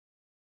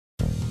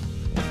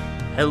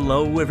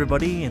Hello,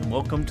 everybody, and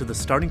welcome to the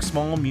Starting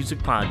Small Music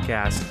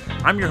Podcast.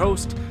 I'm your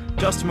host,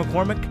 Justin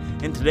McCormick,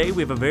 and today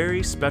we have a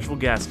very special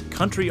guest,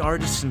 country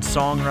artist and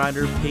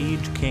songwriter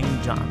Paige King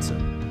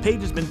Johnson. Paige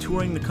has been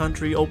touring the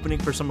country, opening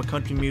for some of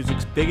country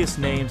music's biggest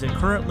names, and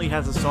currently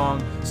has a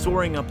song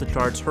soaring up the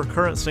charts, her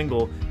current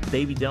single,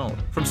 Baby Don't.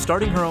 From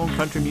starting her own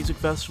country music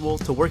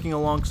festivals to working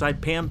alongside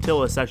Pam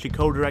Tillis as she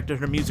co-directed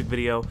her music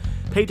video,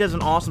 Paige has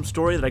an awesome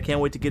story that I can't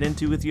wait to get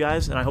into with you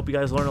guys, and I hope you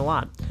guys learn a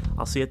lot.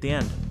 I'll see you at the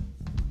end.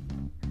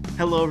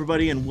 Hello,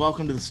 everybody, and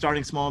welcome to the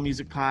Starting Small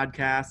Music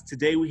Podcast.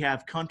 Today we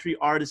have country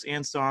artist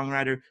and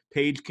songwriter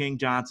Paige King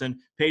Johnson.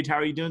 Paige, how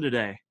are you doing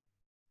today?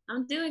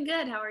 I'm doing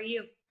good. How are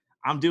you?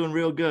 I'm doing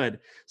real good.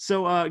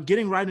 So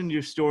getting right into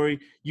your story,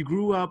 you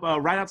grew up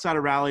right outside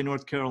of Raleigh,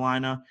 North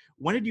Carolina.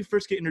 When did you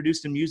first get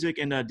introduced to music,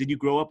 and did you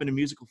grow up in a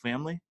musical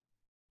family?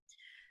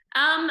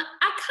 I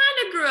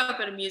kind of grew up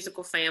in a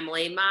musical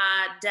family.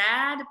 My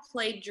dad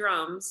played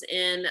drums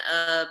in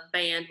a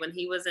band when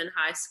he was in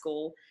high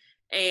school,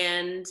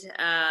 and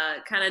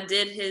kind of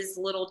did his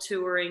little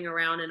touring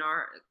around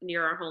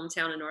near our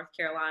hometown in North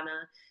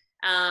Carolina.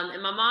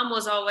 And my mom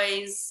was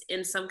always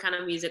in some kind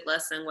of music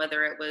lesson,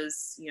 whether it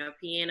was,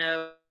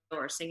 piano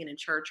or singing in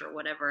church or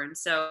whatever. And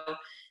so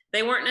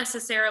they weren't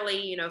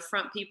necessarily,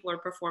 front people or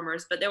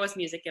performers, but there was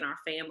music in our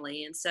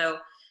family. And so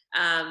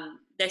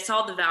they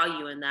saw the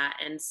value in that.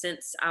 And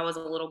since I was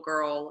a little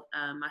girl,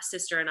 my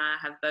sister and I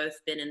have both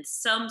been in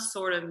some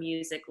sort of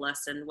music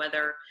lesson,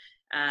 whether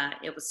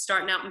it was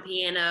starting out in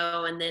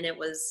piano, and then it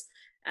was,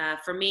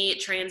 for me, it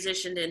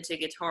transitioned into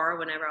guitar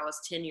whenever I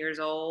was 10 years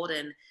old.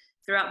 And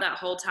throughout that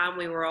whole time,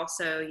 we were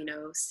also,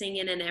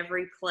 singing in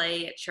every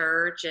play at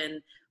church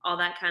and all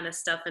that kind of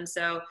stuff. And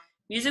so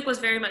music was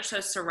very much so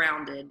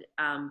surrounded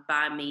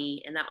by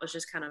me, and that was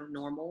just kind of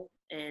normal.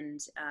 And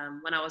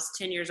when I was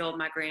 10 years old,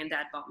 my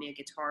granddad bought me a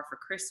guitar for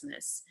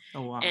Christmas.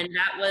 Oh, wow. And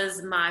that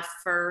was my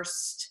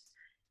first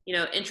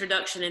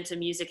introduction into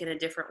music in a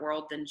different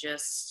world than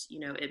just,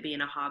 it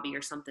being a hobby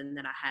or something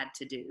that I had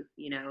to do,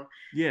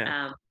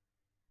 Yeah.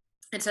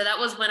 And so that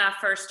was when I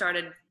first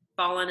started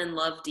falling in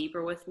love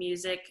deeper with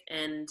music.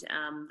 And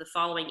the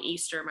following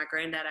Easter, my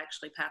granddad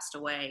actually passed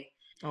away.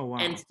 Oh, wow.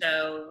 And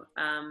so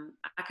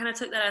I kind of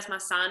took that as my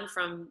sign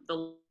from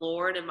the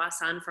Lord and my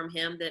sign from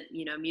him that,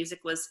 music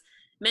was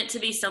meant to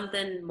be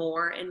something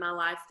more in my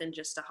life than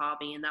just a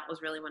hobby. And that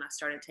was really when I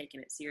started taking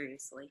it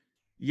seriously.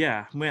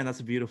 Yeah, man, that's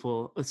a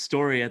beautiful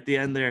story at the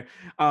end there.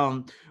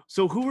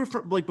 So who were,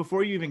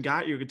 before you even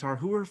got your guitar,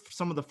 who were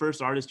some of the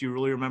first artists you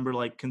really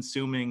remember,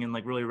 consuming and,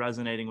 really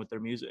resonating with their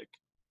music?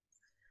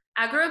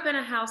 I grew up in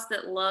a house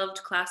that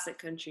loved classic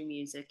country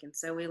music, and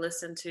so we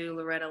listened to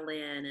Loretta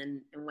Lynn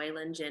and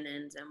Waylon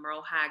Jennings and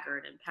Merle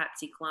Haggard and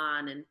Patsy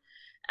Cline, and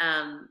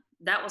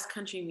that was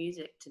country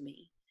music to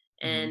me.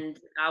 Mm-hmm. And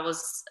I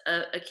was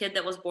a kid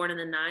that was born in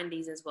the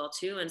 90s as well,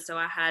 too, and so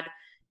I had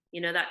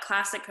that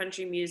classic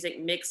country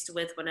music mixed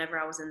with whenever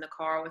I was in the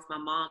car with my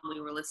mom, we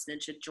were listening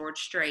to George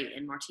Strait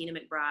and Martina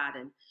McBride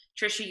and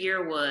Trisha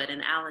Yearwood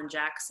and Alan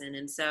Jackson.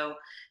 And so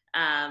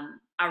I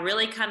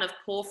really kind of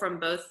pull from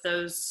both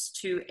those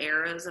two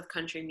eras of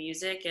country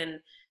music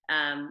and,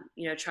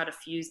 try to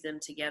fuse them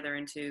together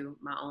into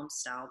my own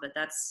style. But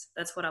that's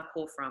what I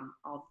pull from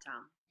all the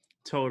time.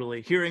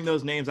 Totally. Hearing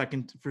those names, I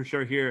can for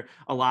sure hear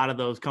a lot of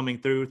those coming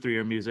through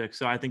your music.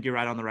 So I think you're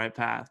right on the right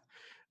path.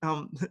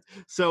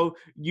 So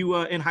you,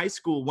 in high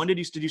school, when did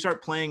you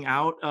start playing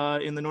out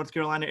in the North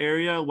Carolina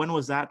area? When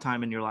was that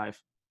time in your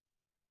life?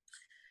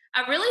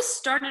 I really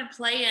started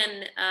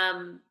playing,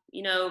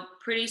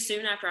 pretty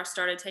soon after I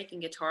started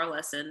taking guitar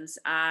lessons.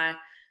 I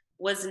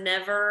was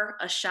never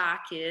a shy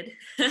kid.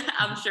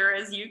 I'm sure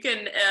as you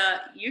can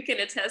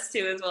attest to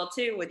as well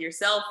too with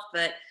yourself.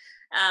 But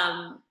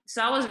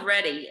so I was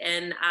ready,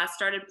 and I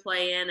started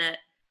playing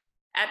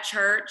at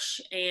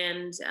church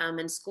and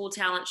in school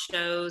talent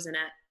shows and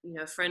at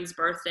friends'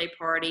 birthday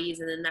parties,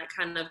 and then that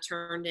kind of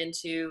turned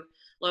into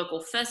local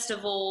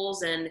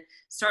festivals and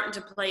starting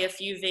to play a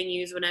few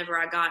venues whenever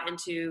I got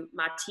into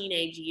my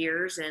teenage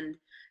years, and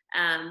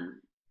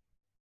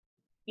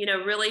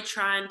really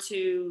trying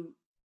to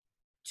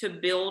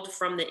build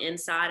from the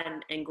inside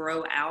and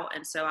grow out.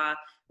 And so I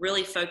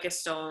really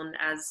focused on,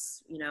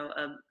 as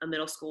a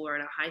middle schooler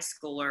and a high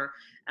schooler,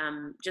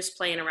 just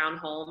playing around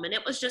home, and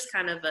it was just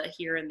kind of a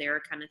here and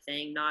there kind of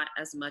thing, not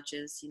as much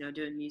as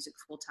doing music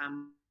full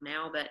time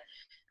now, but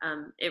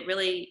it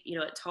really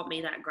it taught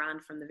me that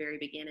grind from the very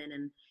beginning,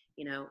 and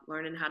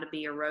learning how to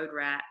be a road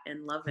rat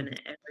and loving it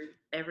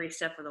every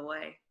step of the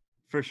way.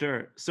 For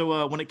sure.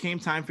 So when it came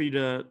time for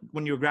you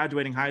when you were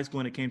graduating high school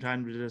and it came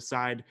time to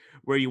decide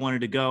where you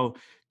wanted to go,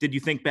 did you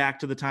think back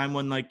to the time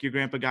when your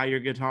grandpa got your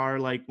guitar,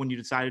 when you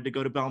decided to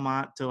go to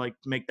Belmont to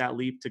make that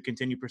leap to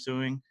continue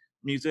pursuing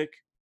music?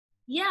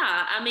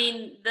 Yeah, I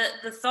mean,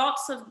 the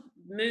thoughts of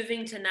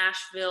moving to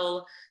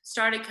Nashville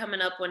started coming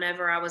up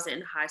whenever I was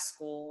in high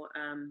school.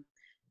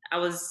 I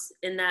was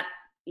in that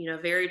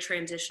very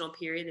transitional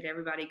period that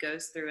everybody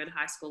goes through in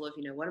high school of,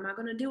 what am I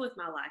going to do with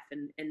my life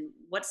and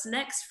what's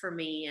next for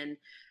me? And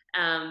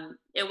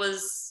it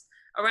was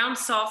around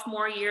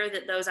sophomore year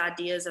that those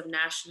ideas of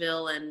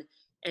Nashville and,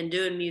 and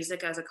doing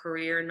music as a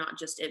career, not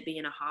just it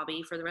being a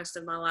hobby for the rest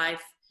of my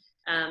life.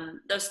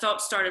 Those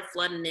thoughts started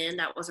flooding in.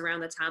 That was around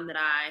the time that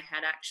I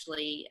had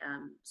actually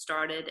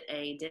started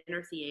a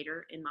dinner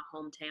theater in my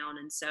hometown.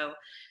 And so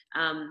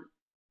um,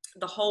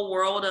 the whole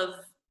world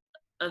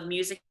of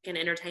music and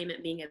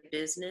entertainment being a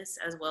business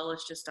as well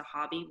as just a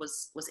hobby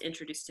was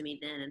introduced to me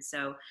then. And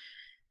so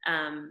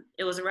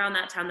it was around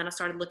that time that I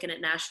started looking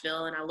at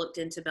Nashville, and I looked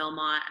into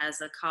Belmont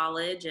as a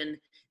college, and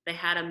they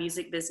had a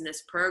music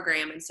business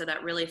program. And so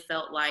that really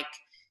felt like,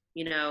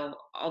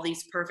 all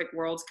these perfect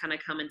worlds kind of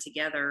coming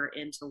together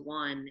into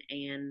one.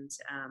 And,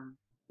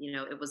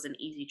 it was an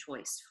easy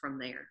choice from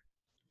there.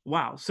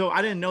 Wow. So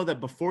I didn't know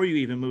that before you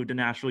even moved to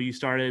Nashville, you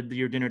started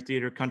your dinner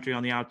theater country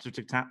on the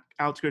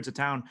outskirts of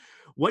town.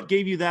 What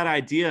gave you that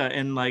idea,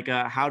 and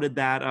how did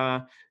that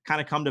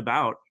kind of come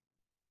about?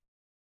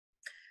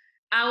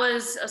 I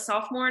was a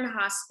sophomore in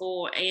high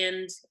school,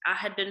 and I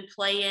had been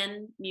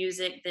playing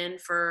music then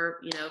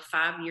for,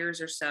 5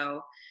 years or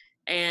so.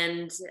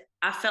 And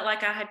I felt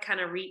like I had kind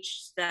of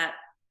reached that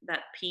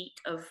peak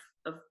of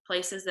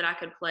places that I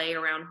could play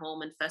around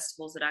home and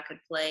festivals that I could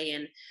play.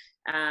 And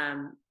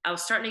I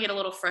was starting to get a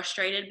little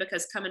frustrated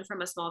because coming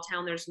from a small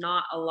town, there's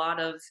not a lot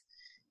of,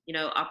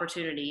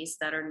 opportunities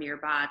that are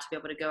nearby to be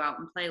able to go out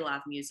and play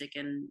live music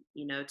and,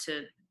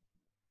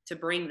 to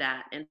bring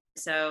that. And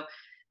so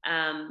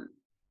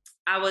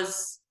I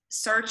was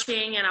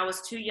searching, and I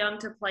was too young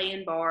to play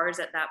in bars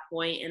at that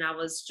point, and I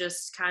was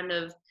just kind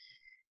of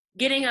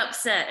getting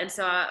upset. And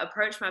so I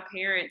approached my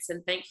parents,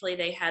 and thankfully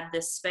they had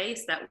this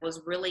space that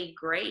was really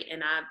great.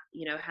 And I,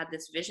 had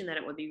this vision that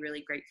it would be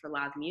really great for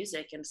live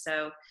music. And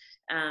so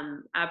I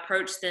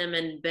approached them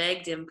and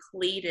begged and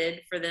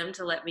pleaded for them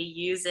to let me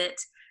use it,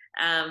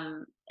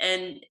 and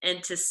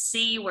to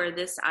see where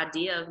this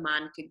idea of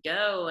mine could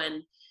go,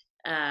 and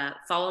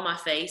follow my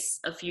face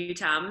a few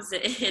times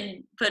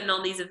in putting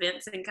on these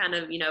events, and kind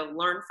of,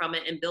 learn from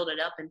it and build it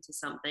up into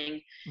something,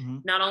 Mm-hmm.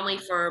 not only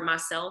for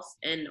myself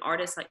and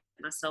artists like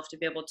myself to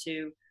be able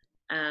to,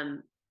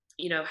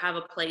 have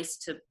a place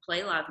to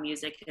play live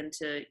music and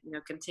to,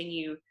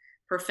 continue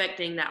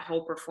perfecting that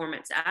whole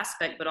performance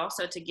aspect, but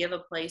also to give a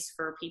place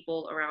for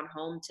people around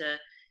home to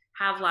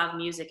have live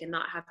music and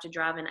not have to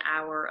drive an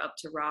hour up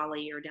to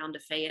Raleigh or down to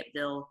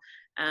Fayetteville,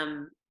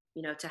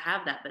 to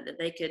have that, but that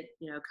they could,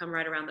 come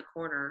right around the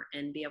corner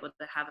and be able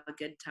to have a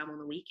good time on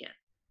the weekend.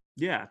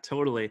 Yeah,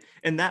 totally.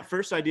 And that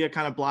first idea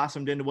kind of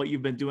blossomed into what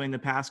you've been doing the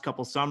past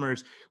couple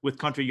summers with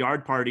Country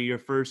Yard Party, your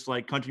first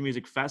country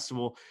music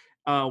festival.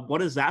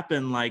 What has that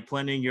been like,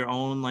 planning your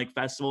own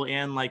festival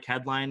and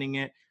headlining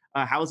it?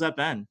 How has that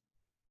been?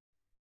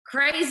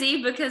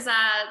 Crazy, because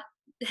I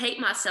hate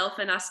myself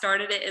and I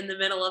started it in the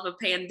middle of a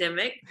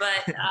pandemic,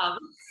 but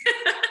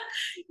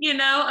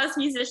us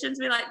musicians,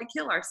 we like to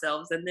kill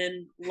ourselves and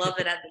then love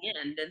it at the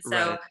end. And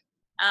so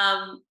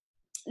Right.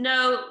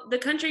 no, the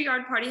Country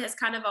Yard Party has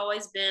kind of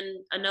always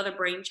been another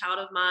brainchild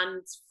of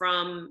mine,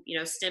 from,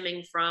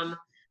 stemming from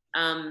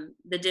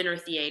the dinner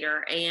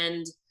theater.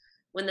 And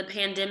when the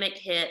pandemic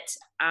hit,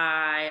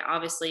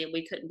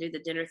 we couldn't do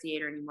the dinner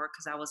theater anymore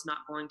because I was not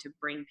going to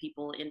bring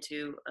people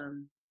into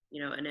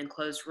an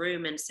enclosed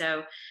room. And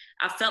so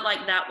I felt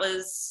like that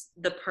was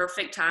the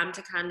perfect time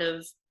to kind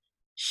of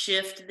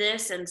shift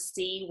this and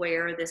see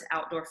where this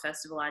outdoor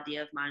festival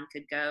idea of mine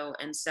could go.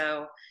 And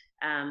so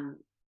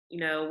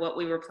what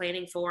we were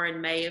planning for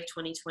in May of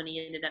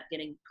 2020 ended up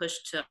getting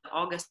pushed to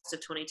August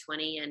of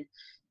 2020. And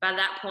by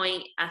that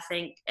point, I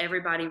think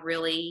everybody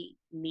really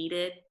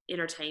needed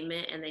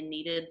entertainment and they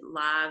needed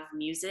live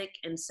music.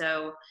 And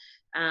so,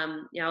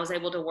 I was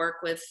able to work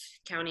with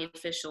county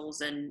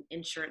officials and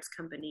insurance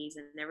companies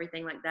and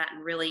everything like that,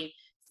 and really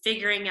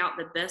figuring out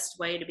the best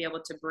way to be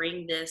able to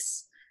bring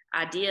this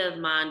idea of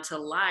mine to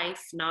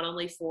life, not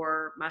only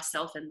for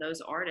myself and those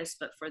artists,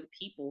 but for the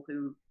people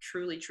who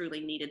truly,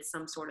 truly needed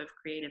some sort of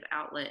creative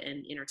outlet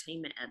and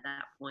entertainment at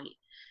that point.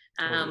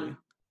 Totally.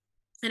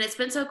 And it's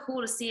been so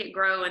cool to see it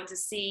grow and to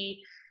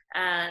see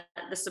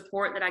the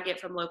support that I get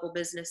from local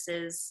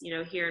businesses,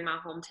 here in my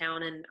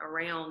hometown and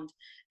around,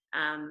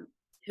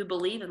 who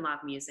believe in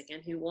live music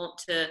and who want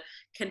to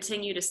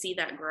continue to see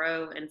that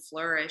grow and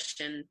flourish,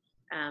 and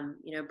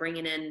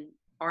bringing in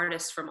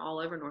artists from all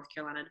over North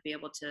Carolina to be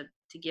able to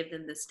give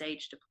them the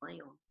stage to play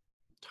on.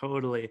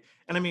 Totally.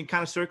 And I mean,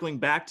 kind of circling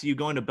back to you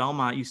going to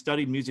Belmont, you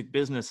studied music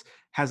business.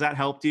 Has that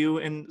helped you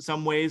in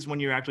some ways when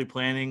you're actually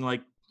planning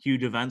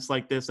huge events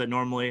like this that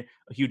normally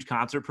a huge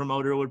concert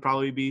promoter would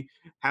probably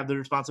have the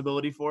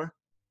responsibility for?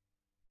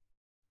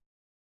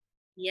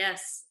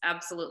 Yes,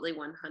 absolutely,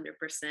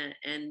 100%.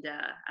 And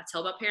I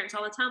tell my parents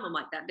all the time, I'm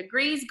like, that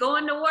degree's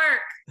going to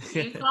work.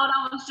 You thought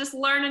I was just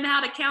learning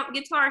how to count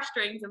guitar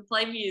strings and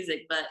play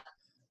music, but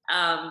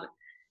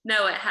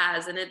no, it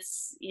has. And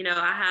it's,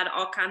 I had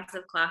all kinds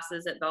of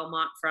classes at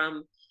Belmont,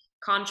 from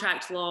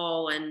contract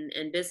law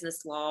and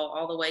business law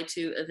all the way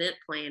to event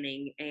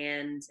planning,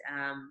 and,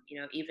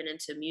 even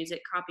into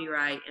music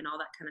copyright and all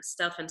that kind of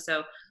stuff. And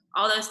so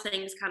all those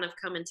things kind of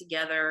coming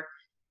together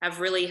have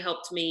really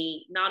helped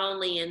me, not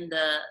only in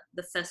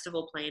the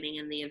festival planning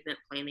and the event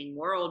planning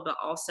world, but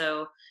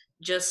also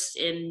just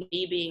in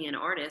me being an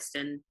artist.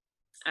 And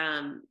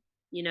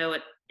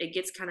it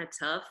gets kind of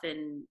tough,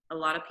 and a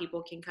lot of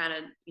people can kind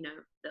of,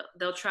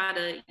 they'll try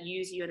to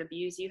use you and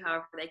abuse you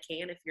however they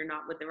can if you're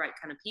not with the right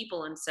kind of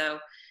people. And so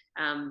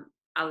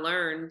I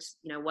learned,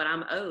 what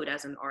I'm owed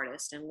as an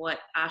artist and what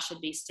I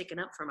should be sticking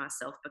up for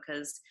myself,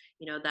 because,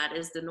 that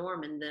is the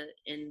norm in the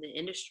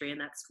industry,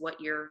 and that's what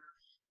you're,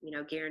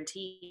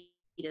 guaranteed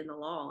in the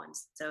law. And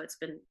so it's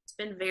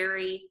been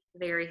very,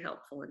 very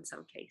helpful in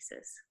some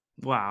cases.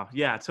 Wow.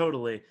 Yeah,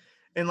 totally.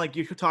 And like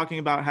you're talking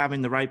about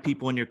having the right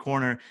people in your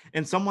corner,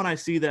 and someone I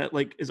see that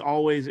like is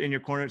always in your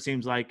corner, it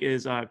seems like,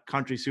 is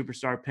country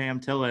superstar Pam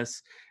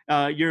Tillis.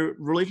 Your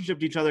relationship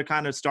to each other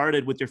kind of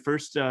started with your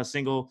first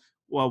single,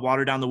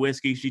 Water Down the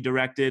Whiskey. She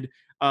directed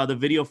the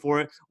video for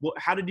it.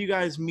 How did you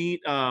guys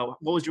meet? What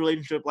was your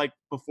relationship like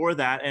before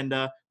that? And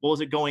what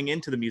was it going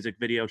into the music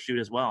video shoot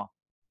as well?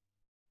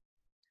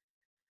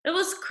 It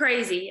was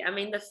crazy. I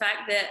mean, the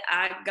fact that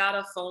I got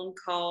a phone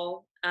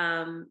call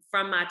from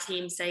my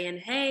team saying,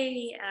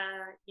 "Hey,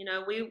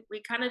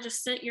 we kind of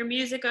just sent your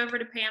music over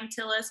to Pam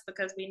Tillis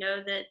because we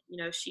know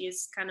that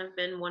she's kind of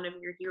been one of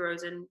your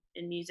heroes in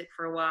music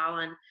for a while."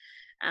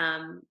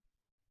 And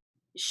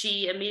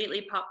she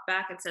immediately popped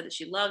back and said that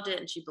she loved it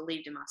and she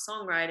believed in my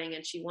songwriting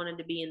and she wanted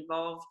to be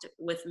involved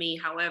with me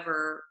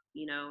however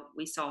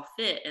we saw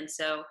fit. And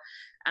so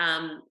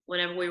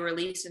whenever we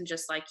released And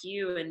Just Like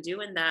You and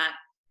doing that,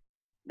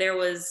 there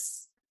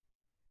was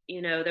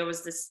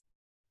this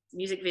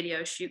music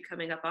video shoot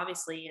coming up,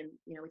 obviously. And,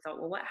 we thought,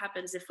 well, what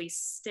happens if we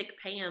stick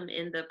Pam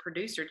in the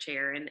producer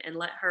chair and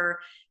let her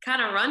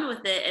kind of run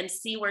with it and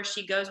see where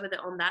she goes with it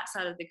on that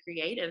side of the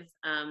creative,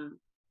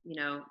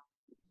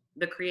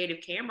 the creative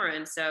camera.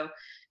 And so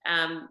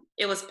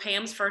it was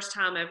Pam's first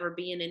time ever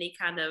being any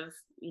kind of,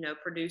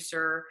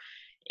 producer,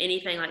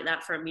 anything like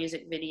that for a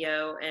music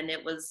video. And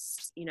it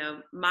was,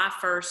 my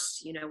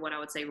first, what I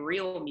would say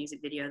real music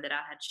video that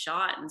I had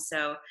shot. And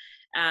so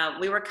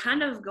we were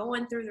kind of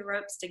going through the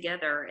ropes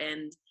together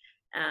and,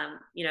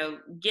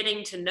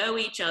 getting to know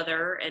each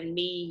other, and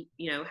me,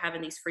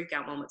 having these freak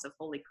out moments of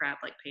holy crap,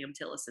 like Pam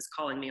Tillis is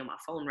calling me on my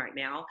phone right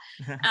now.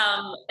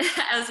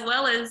 As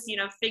well as,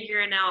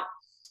 figuring out,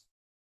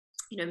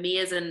 me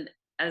as an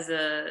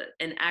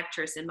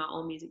actress in my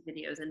own music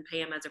videos and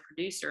Pam as a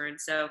producer. And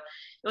so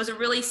it was a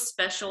really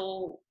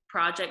special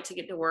project to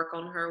get to work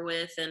on her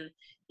with, and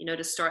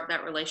to start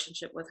that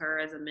relationship with her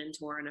as a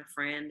mentor and a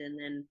friend. And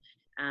then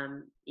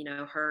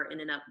her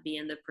ended up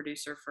being the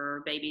producer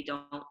for Baby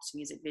Dont's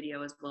music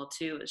video as well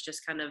too. It was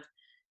just kind of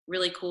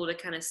really cool to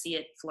kind of see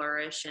it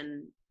flourish,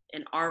 and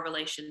in our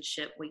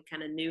relationship we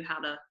kind of knew how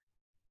to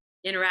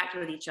interact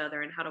with each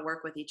other and how to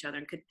work with each other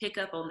and could pick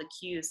up on the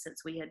cues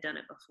since we had done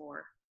it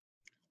before.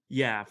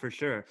 Yeah, for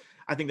sure.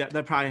 I think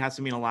that probably has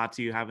to mean a lot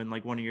to you, having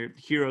like one of your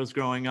heroes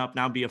growing up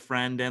now be a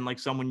friend and like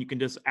someone you can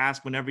just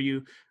ask whenever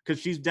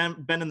because she's been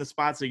in the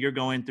spots that you're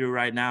going through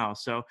right now.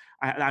 So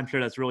I'm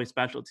sure that's really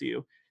special to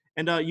you.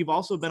 And you've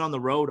also been on the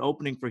road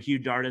opening for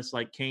huge artists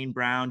like Kane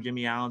Brown,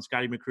 Jimmy Allen,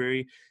 Scotty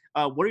McCreery.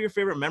 What are your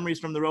favorite memories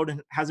from the road?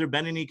 And has there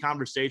been any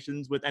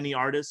conversations with any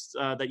artists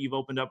that you've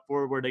opened up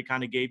for where they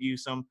kind of gave you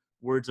some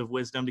words of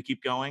wisdom to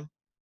keep going?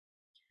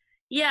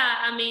 Yeah,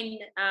 I mean,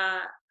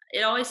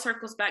 it always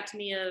circles back to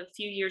me a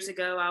few years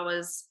ago. I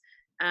was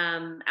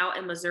out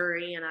in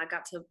Missouri and I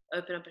got to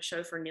open up a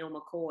show for Neil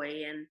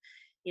McCoy. And,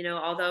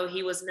 although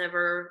he was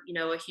never,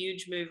 a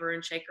huge mover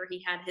and shaker,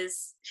 he had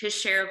his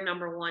share of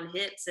number one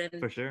hits. And,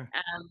 For sure.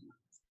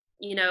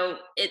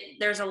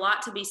 There's a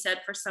lot to be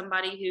said for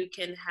somebody who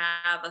can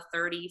have a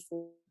 30,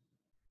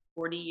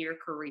 40-year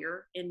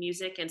career in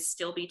music and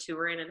still be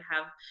touring and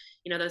have,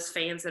 those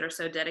fans that are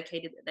so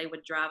dedicated that they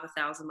would drive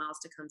 1,000 miles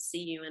to come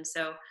see you. And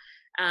so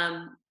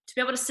to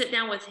be able to sit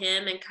down with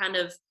him and kind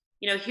of,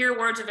 hear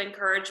words of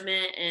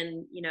encouragement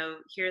and,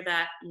 hear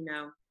that,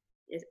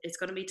 it's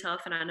going to be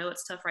tough. And I know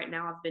it's tough right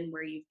now. I've been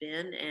where you've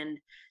been, and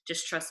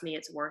just trust me,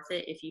 it's worth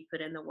it if you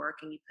put in the work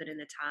and you put in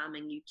the time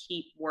and you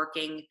keep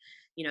working,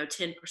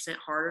 10%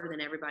 harder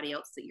than everybody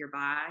else that you're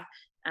by.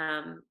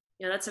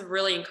 That's a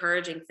really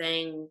encouraging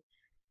thing,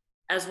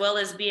 as well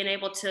as being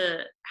able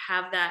to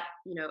have that,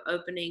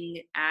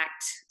 opening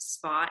act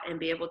spot and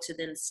be able to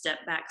then step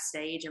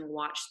backstage and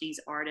watch these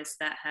artists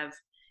that have,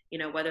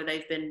 whether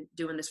they've been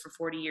doing this for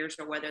 40 years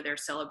or whether they're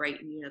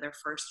celebrating, their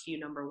first few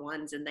number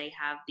ones, and they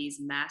have these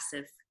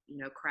massive,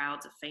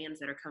 crowds of fans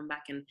that are coming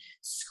back and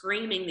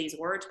screaming these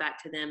words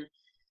back to them.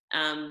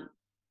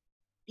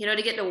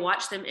 To get to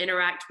watch them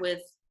interact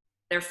with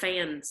their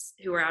fans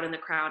who are out in the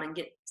crowd and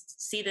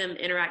see them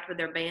interact with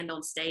their band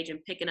on stage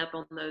and picking up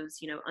on those,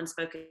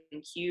 unspoken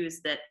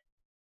cues that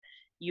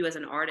you as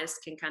an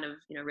artist can kind of,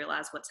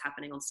 realize what's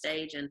happening on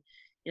stage, and,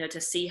 to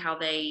see how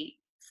they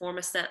form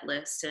a set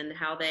list and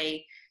how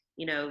they,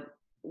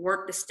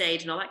 work the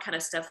stage and all that kind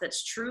of stuff.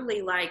 That's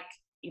truly like,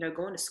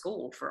 going to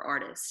school for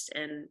artists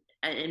and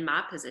in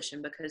my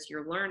position, because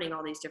you're learning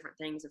all these different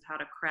things of how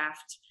to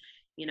craft,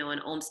 an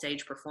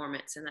on-stage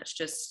performance. And that's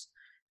just,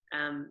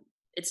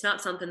 it's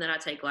not something that I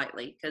take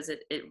lightly, because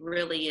it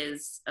really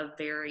is a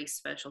very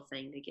special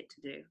thing to get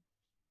to do.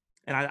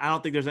 And I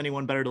don't think there's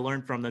anyone better to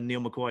learn from than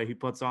Neil McCoy. He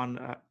puts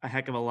on a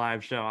heck of a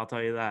live show, I'll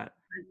tell you that.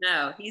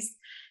 No, he's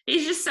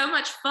just so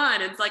much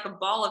fun. It's like a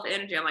ball of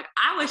energy. I'm like,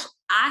 I wish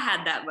I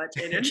had that much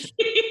energy.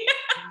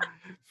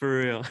 For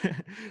real.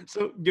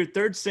 So your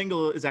third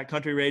single is at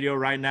country radio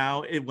right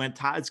now. It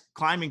it's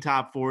climbing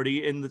top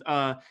 40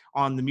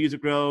 on the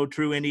Music Row,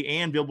 True Indie,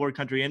 and Billboard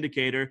Country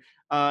Indicator.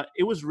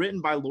 It was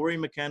written by Lori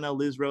McKenna,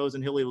 Liz Rose,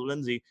 and Hilly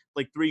Lindsay,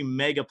 like three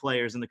mega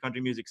players in the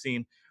country music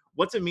scene.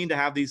 What's it mean to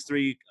have these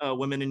three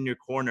women in your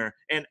corner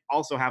and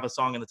also have a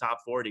song in the top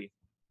 40?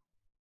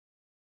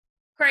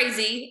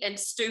 Crazy and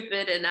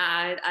stupid, and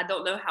I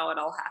don't know how it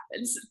all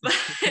happens, but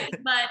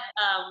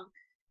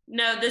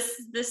no,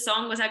 this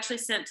song was actually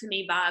sent to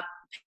me by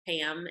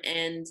Pam,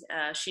 and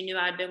she knew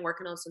I'd been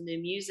working on some new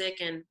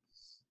music and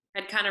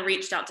had kind of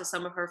reached out to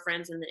some of her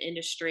friends in the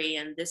industry,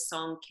 and this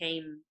song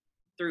came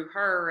through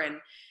her, and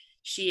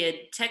she had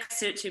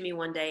texted it to me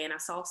one day, and I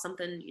saw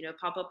something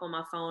pop up on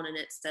my phone, and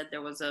it said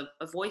there was a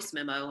voice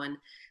memo, and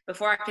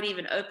before I could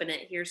even open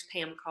it, here's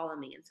Pam calling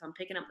me, and so I'm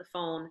picking up the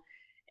phone.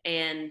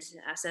 And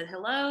I said,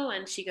 hello.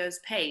 And she goes,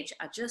 Paige,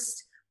 I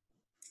just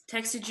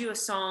texted you a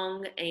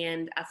song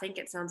and I think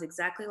it sounds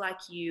exactly like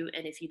you.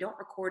 And if you don't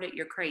record it,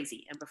 you're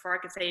crazy. And before I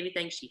could say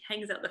anything, she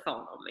hangs up the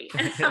phone on me.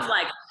 And I'm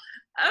like,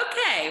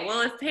 okay, well,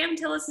 if Pam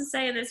Tillis is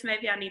saying this,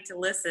 maybe I need to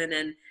listen.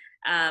 And,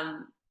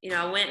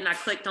 I went and I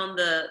clicked on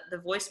the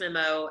voice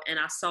memo and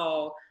I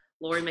saw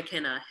Lori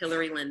McKenna,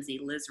 Hillary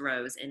Lindsay, Liz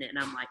Rose in it. And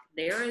I'm like,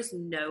 there is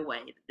no way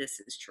that this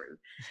is true.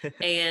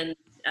 And,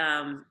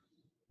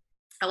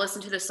 I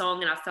listened to the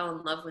song and I fell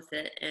in love with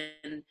it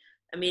and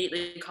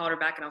immediately called her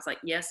back and I was like,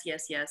 yes,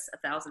 yes, yes,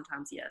 1,000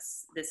 times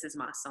yes, this is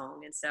my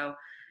song. And so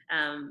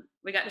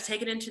we got to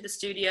take it into the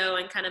studio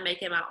and kind of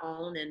make it my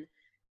own, and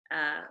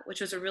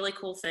which was a really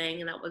cool thing.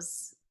 And that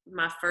was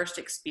my first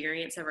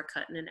experience ever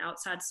cutting an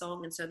outside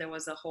song. And so there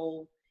was a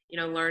whole,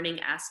 learning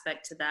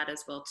aspect to that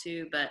as well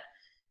too. But,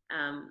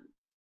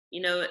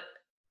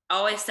 I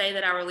always say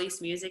that I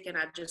release music and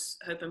I just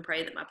hope and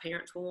pray that my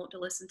parents will want to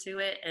listen to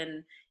it.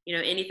 And,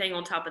 anything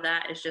on top of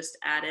that is just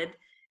added.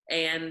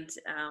 And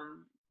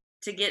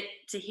to get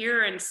to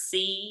hear and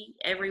see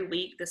every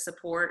week the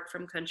support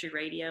from country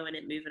radio and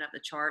it moving up the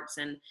charts,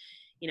 and,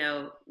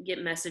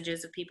 get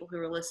messages of people who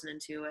are listening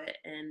to it.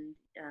 And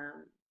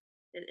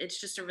it's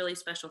just a really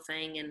special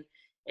thing. And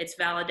it's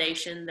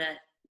validation that,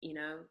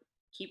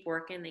 keep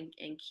working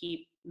and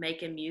keep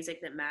making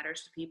music that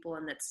matters to people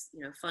and that's,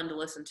 fun to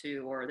listen to,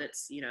 or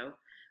that's,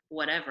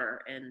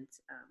 whatever. And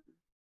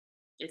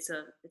it's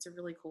a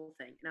really cool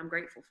thing, and I'm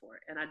grateful for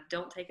it, and I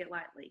don't take it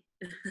lightly.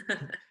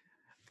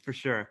 For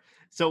sure.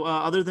 So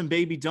other than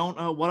Baby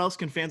Don't, what else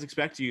can fans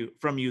expect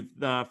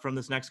from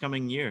this next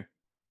coming year?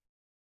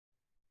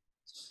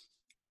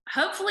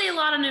 Hopefully a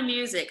lot of new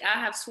music. I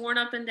have sworn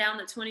up and down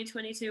that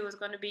 2022 was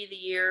going to be the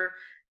year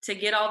to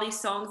get all these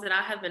songs that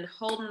I have been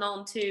holding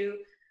on to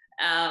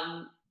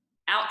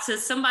out to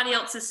somebody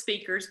else's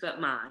speakers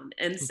but mine.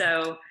 And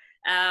so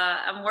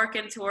I'm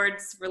working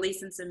towards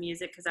releasing some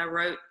music because I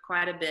wrote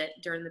quite a bit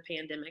during the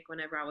pandemic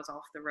whenever I was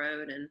off the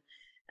road. And,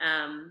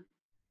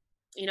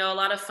 a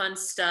lot of fun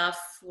stuff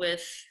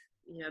with,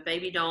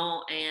 Baby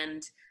Don't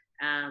and,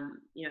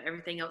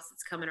 everything else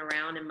that's coming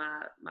around, and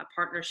my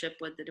partnership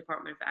with the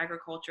Department of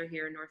Agriculture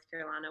here in North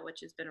Carolina,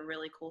 which has been a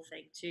really cool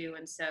thing too.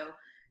 And so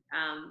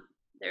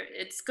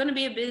it's going to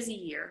be a busy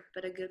year,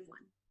 but a good one.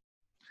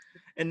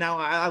 And now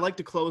I like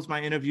to close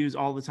my interviews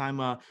all the time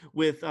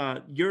with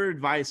your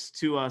advice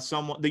to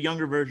the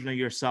younger version of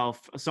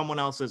yourself, someone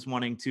else that's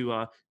wanting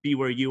to be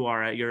where you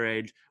are at your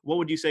age. What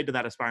would you say to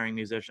that aspiring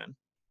musician?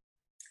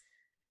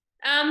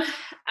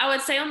 I would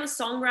say on the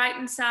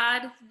songwriting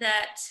side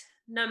that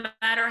no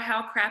matter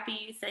how crappy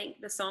you think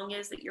the song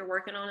is that you're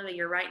working on and that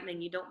you're writing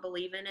and you don't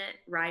believe in it,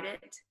 write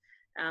it,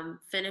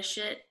 finish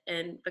it.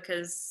 And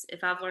because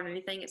if I've learned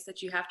anything, it's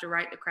that you have to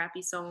write the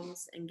crappy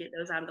songs and get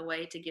those out of the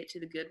way to get to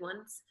the good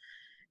ones.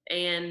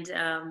 And,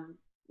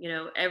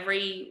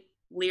 every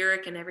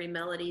lyric and every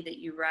melody that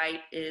you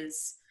write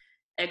is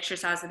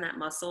exercising that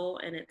muscle,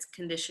 and it's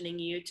conditioning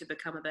you to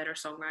become a better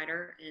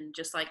songwriter. And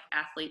just like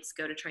athletes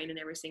go to training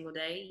every single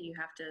day, you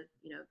have to,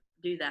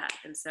 do that.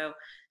 And so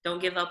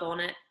don't give up on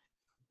it.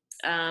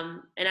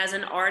 And as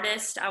an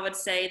artist, I would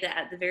say that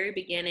at the very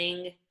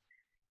beginning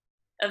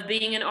of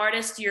being an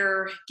artist,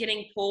 you're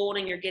getting pulled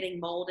and you're getting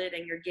molded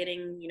and you're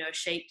getting,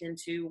 shaped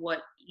into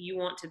what you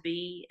want to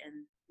be.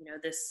 And,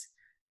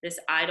 this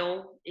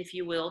idol, if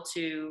you will,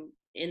 to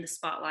in the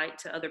spotlight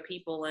to other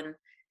people. And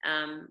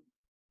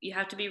you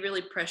have to be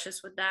really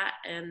precious with that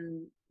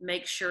and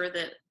make sure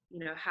that,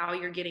 how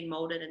you're getting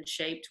molded and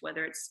shaped,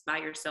 whether it's by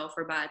yourself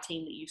or by a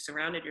team that you've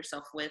surrounded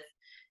yourself with,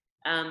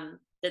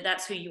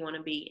 that's who you want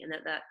to be, and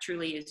that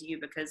truly is you.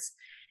 Because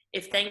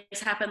if things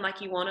happen like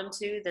you want them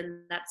to,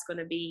 then that's going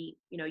to be,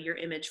 your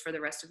image for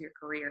the rest of your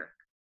career.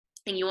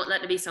 And you want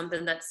that to be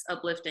something that's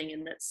uplifting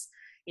and that's,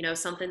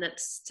 something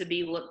that's to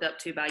be looked up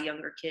to by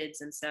younger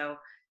kids. And so,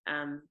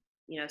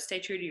 stay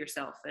true to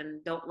yourself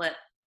and don't let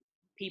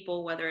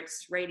people, whether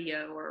it's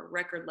radio or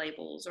record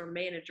labels or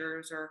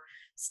managers or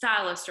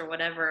stylists or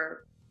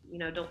whatever,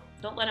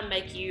 don't let them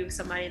make you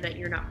somebody that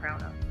you're not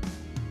proud of.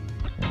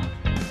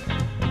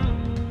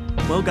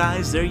 Well,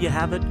 guys, there you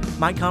have it.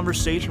 My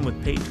conversation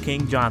with Paige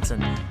King Johnson.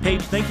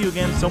 Paige, thank you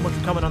again so much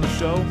for coming on the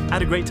show. I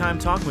had a great time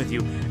talking with you.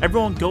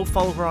 Everyone go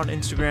follow her on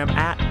Instagram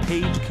at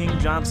Paige King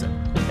Johnson.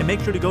 And make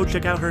sure to go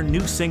check out her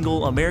new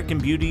single, American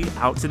Beauty,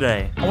 out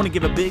today. I want to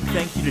give a big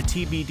thank you to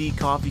TBD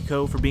Coffee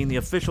Co. for being the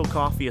official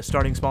coffee of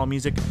Starting Small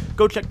Music.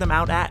 Go check them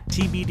out at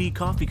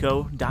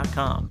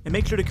tbdcoffeeco.com. And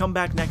make sure to come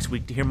back next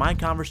week to hear my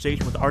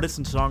conversation with artist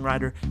and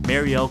songwriter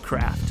Marielle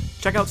Kraft.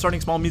 Check out Starting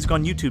Small Music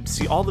on YouTube to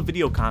see all the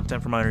video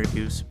content from my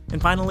interviews.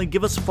 And finally,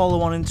 give us a follow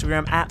on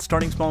Instagram at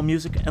Starting Small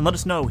Music and let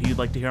us know who you'd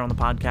like to hear on the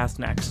podcast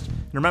next.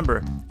 And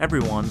remember,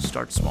 everyone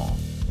starts small.